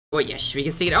Oh, yes, we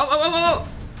can see it. Oh.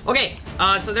 Okay,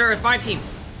 so there are 5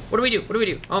 teams. What do we do? What do we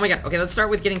do? Oh my god. Okay, let's start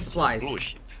with getting supplies.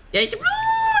 Yes,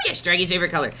 Draggy's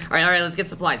favorite color. All right, let's get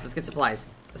supplies.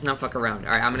 Let's not fuck around.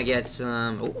 All right, I'm gonna get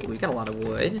some. Oh, we got a lot of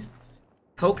wood,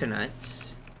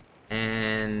 coconuts,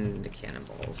 and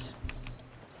cannonballs.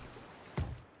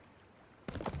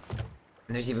 And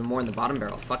there's even more in the bottom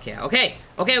barrel. Fuck yeah. Okay.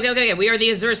 We are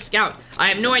the Azure Scout. I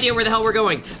have no idea where the hell we're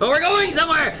going, but we're going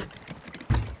somewhere.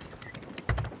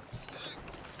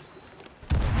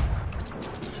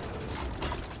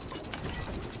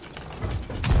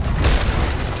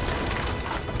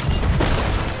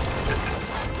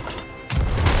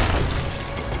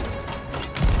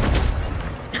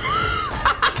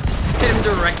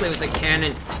 Directly with the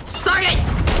cannon. Suck it!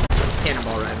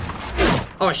 Cannonball run.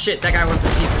 Oh shit, that guy wants a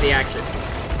piece of the action.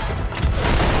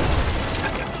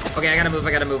 Okay, I gotta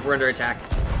move. We're under attack.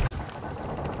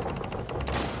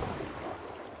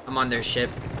 I'm on their ship.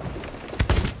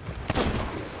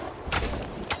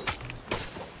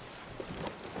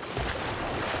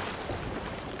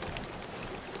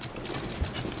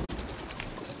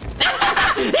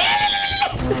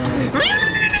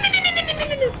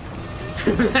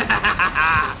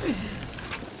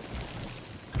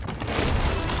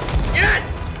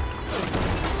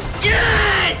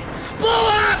 Yes! Blow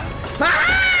up!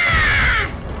 Ah!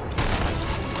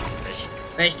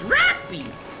 Best rappy.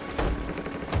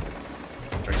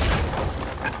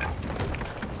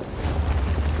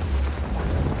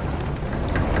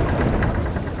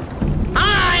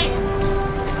 Hi!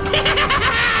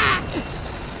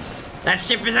 That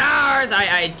ship is ours!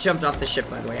 I jumped off the ship,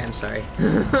 by the way. I'm sorry.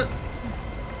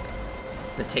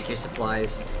 Take your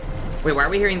supplies. Wait, why are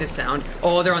we hearing this sound?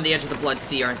 Oh, they're on the edge of the Blood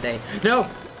Sea, aren't they? No!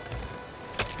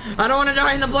 I don't want to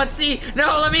die in the Blood Sea!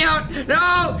 No, let me out!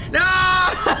 No! No!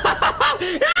 How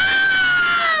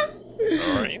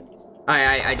are you?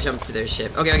 I jumped to their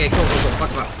ship. Okay, cool.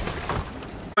 Fuck them up.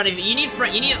 You need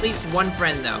at least one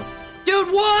friend, though.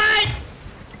 Dude, what?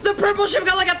 The purple ship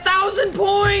got like 1,000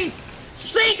 points!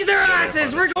 Sink their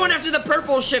asses! We're going after the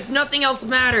purple ship. Nothing else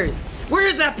matters.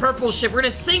 Where's that purple ship? We're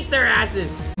gonna sink their asses.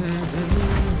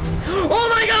 Oh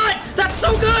my god! That's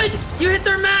so good! You hit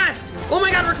their mast! Oh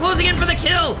my god, we're closing in for the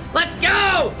kill! Let's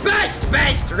go! Best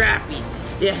rappy!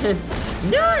 Yes.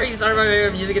 No, sorry about my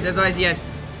music advice, yes.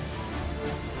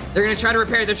 They're gonna try to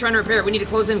repair it. We need to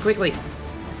close in quickly.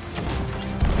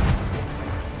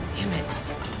 Damn it.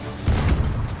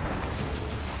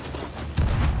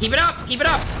 Keep it up!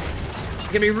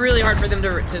 It's gonna be really hard for them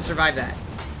to survive that.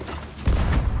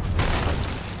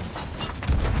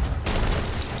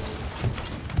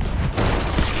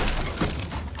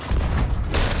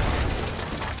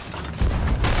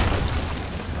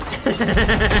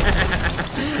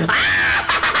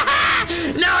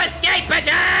 No escape,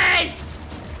 bitches!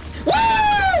 Woo!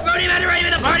 Booty man ready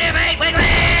with a party of 8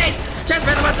 wigglies! Just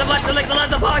for the ones, the bloods, the licks, the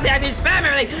loves, the policy, as you spam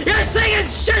everything! Your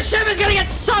ship is gonna get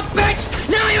sunk, bitch!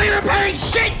 No, you ain't repairing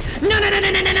shit! No,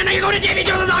 you're going to Davy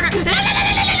Jones' locker!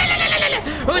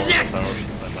 Who's next?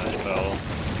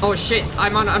 Oh shit,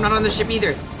 I'm not on the ship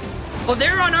either. Oh,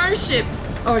 they're on our ship!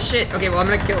 Oh shit, okay, well I'm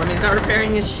gonna kill him, he's not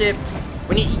repairing his ship.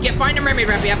 Find a mermaid,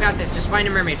 Rappy. I've got this. Just find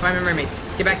a mermaid.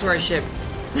 Get back to our ship.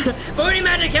 Booty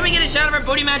Magic, can we get a shout out for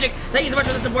Booty Magic? Thank you so much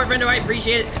for the support, friendo. I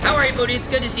appreciate it. How are you, Booty? It's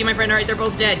good to see you, my friend. All right, they're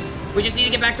both dead. We just need to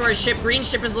get back to our ship. Green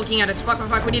ship is looking at us. Fuck.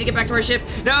 We need to get back to our ship.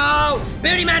 No!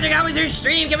 Booty Magic, how was your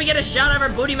stream? Can we get a shout out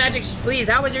for Booty Magic, please?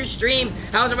 How was your stream?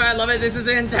 How's it? I love it. This is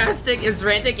fantastic. It's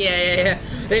frantic. Yeah.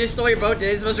 They just stole your boat.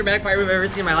 It's the most dramatic pirate I've ever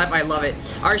seen in my life. I love it.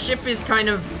 Our ship is kind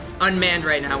of unmanned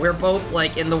right now. We're both,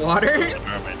 like, in the water.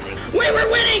 Wait,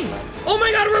 we're winning! Oh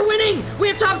my god, we're winning! We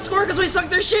have top score because we sunk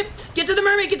their ship! Get to the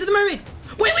mermaid!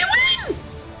 Wait, we win!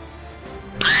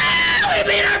 Ah, we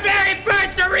beat our very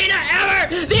first arena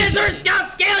ever! The Azure Scout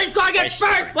Scaly Squad gets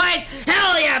first place!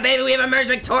 Hell yeah, baby, we have emerged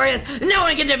victorious! No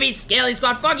one can defeat Scaly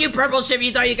Squad! Fuck you, purple ship,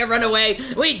 you thought you could run away!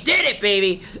 We did it,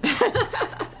 baby!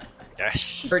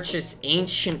 Yes. Purchase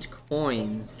ancient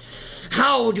coins.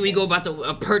 How do we go about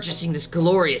purchasing this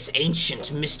glorious,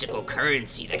 ancient, mystical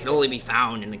currency that can only be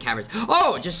found in the caverns?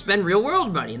 Oh, just spend real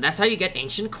world money, and that's how you get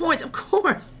ancient coins. Of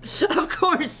course,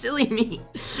 silly me.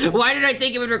 Why did I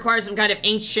think it would require some kind of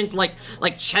ancient, like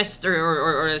chest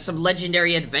or some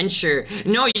legendary adventure?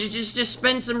 No, you just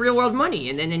spend some real world money,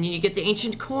 and then you get the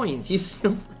ancient coins. You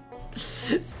so.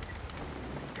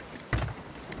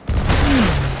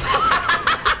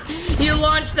 You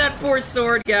launched that poor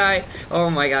sword guy. Oh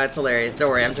my god, it's hilarious. Don't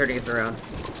worry, I'm turning this around.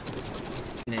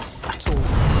 Goodness.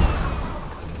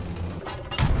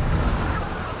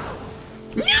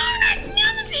 No, not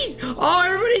Numsies! Oh,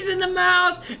 everybody's in the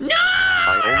mouth. No!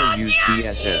 I only use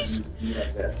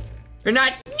DSS. We're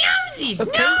not. No! Newsies,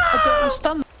 Okay, no! I don't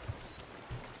understand.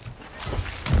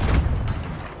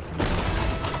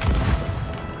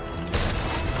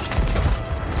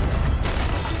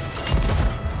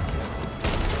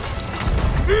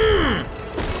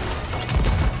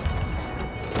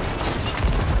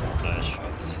 Nice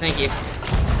shots. Thank you.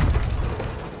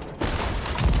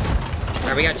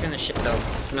 Alright, we gotta turn this shit though.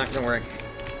 This is not gonna work.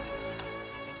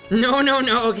 No, no,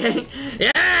 no, okay.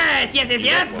 Yes, yes, yes,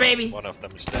 yes, baby! One of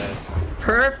them is dead.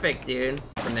 Perfect, dude.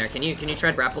 From there, can you try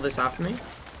to grapple this off for me?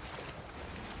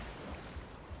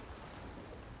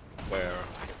 Where?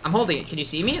 I'm holding it. Can you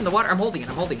see me in the water? I'm holding it.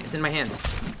 I'm holding it. It's in my hands.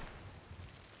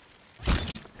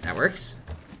 That works.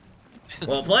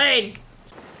 Well played.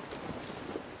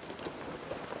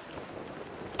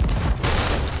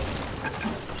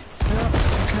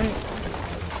 Okay.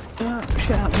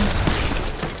 Shit happens.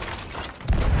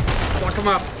 Lock him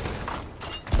up.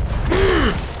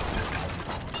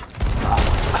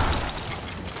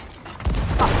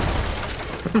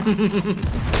 You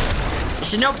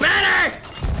should know better!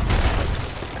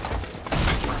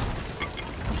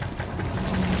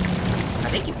 I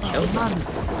think you killed him.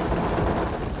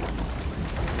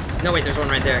 No, wait, there's one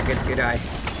right there. Good eye.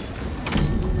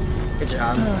 Good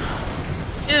job.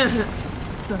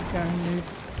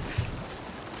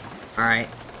 Alright.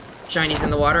 Shiny's in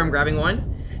the water. I'm grabbing one.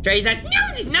 Dre's like, no,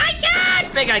 he's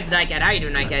Nightcat! Big Ike's Nightcat. How you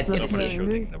doing, Nightcat? It's good to see you.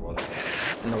 Shooting the water.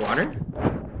 In the water?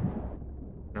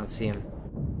 I don't see him.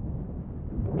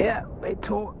 Ja, weet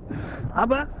hoor.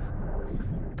 Aber.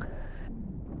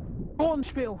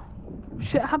 Spiel.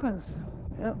 Shit happens.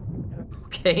 Yep.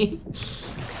 Okay. There's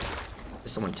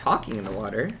someone talking in the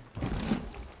water.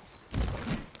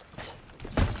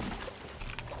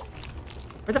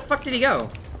 Where the fuck did he go?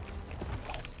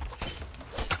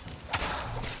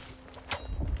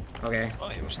 Okay. Oh,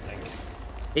 he was thinking.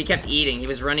 He kept eating. He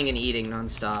was running and eating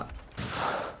non-stop.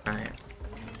 Alright.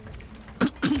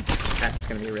 That's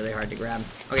gonna be really hard to grab.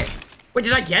 Okay. Wait,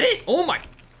 did I get it? Oh my...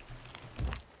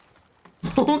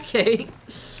 Okay.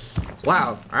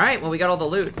 Wow. Alright, well we got all the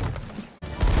loot.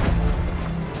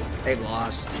 They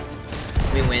lost.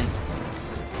 We win.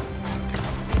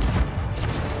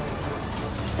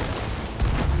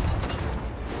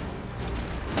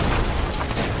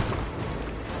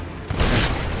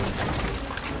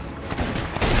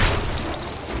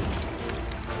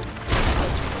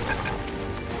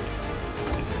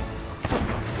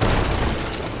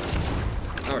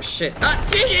 Oh shit. Ah,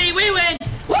 GG, we win!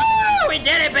 Woo! We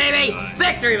did it, baby!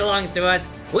 Victory belongs to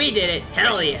us. We did it.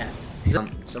 Hell yeah.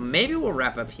 So maybe we'll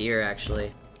wrap up here,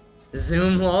 actually.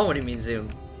 Zoom wall? What do you mean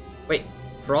zoom? Wait.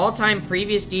 For all time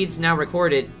previous deeds now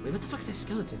recorded. Wait, what the fuck's that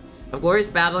skeleton? Of glorious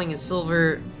battling and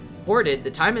silver hoarded,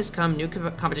 the time has come. New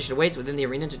competition awaits within the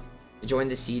arena to join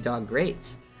the Sea Dog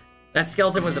Greats. That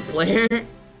skeleton was a player?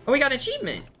 Oh, we got an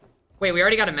achievement. Wait, we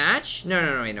already got a match?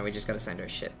 No, wait, no, we just got assigned our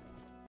ship.